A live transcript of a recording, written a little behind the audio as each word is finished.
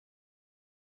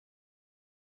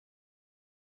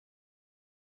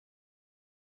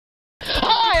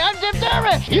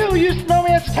friends. You used to know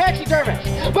me as a taxidermist,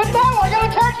 but now I got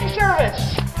a taxi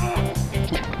service.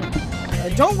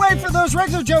 Don't wait for those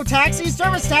regular Joe taxis.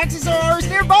 Service taxis are always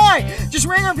nearby. Just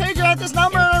ring or pager at this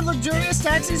number and our luxurious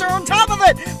taxis are on top of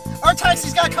it. Our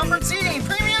taxis got comfort seating,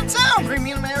 premium sound,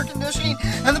 premium air conditioning,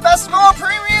 and the best of all,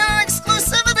 premium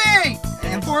exclusivity.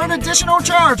 And for an additional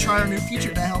charge, try our new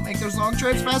feature to help make those long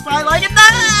trips pass by like it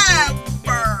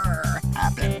never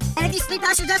happened. And if you sleep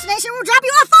past your destination, we'll drop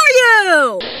you off for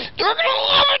you!